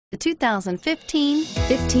The 2015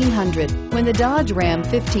 1500. When the Dodge Ram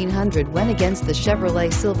 1500 went against the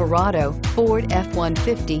Chevrolet Silverado, Ford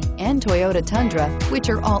F-150, and Toyota Tundra, which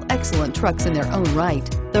are all excellent trucks in their own right,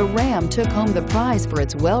 the Ram took home the prize for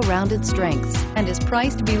its well-rounded strengths and is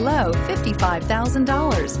priced below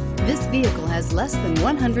 $55,000. This vehicle has less than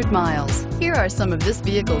 100 miles. Here are some of this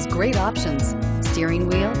vehicle's great options: steering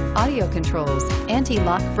wheel audio controls,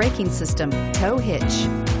 anti-lock braking system, tow hitch,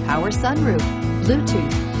 power sunroof,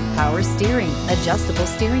 Bluetooth, power steering, adjustable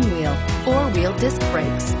steering wheel, four-wheel disc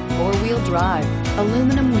brakes, four-wheel drive,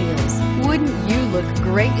 aluminum wheels. Wouldn't you look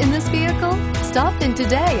great in this vehicle? Stop in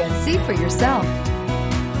today and see for yourself.